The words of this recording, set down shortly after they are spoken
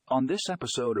On this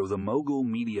episode of the Mogul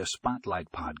Media Spotlight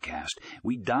podcast,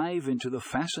 we dive into the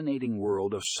fascinating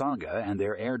world of Saga and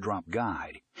their airdrop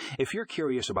guide. If you're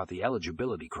curious about the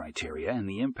eligibility criteria and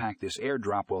the impact this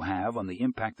airdrop will have on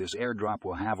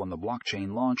the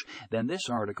blockchain launch, then this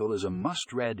article is a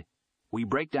must-read. We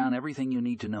break down everything you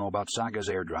need to know about Saga's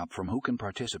airdrop, from who can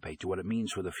participate to what it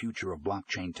means for the future of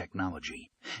blockchain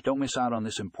technology. Don't miss out on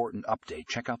this important update.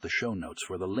 Check out the show notes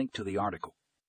for the link to the article.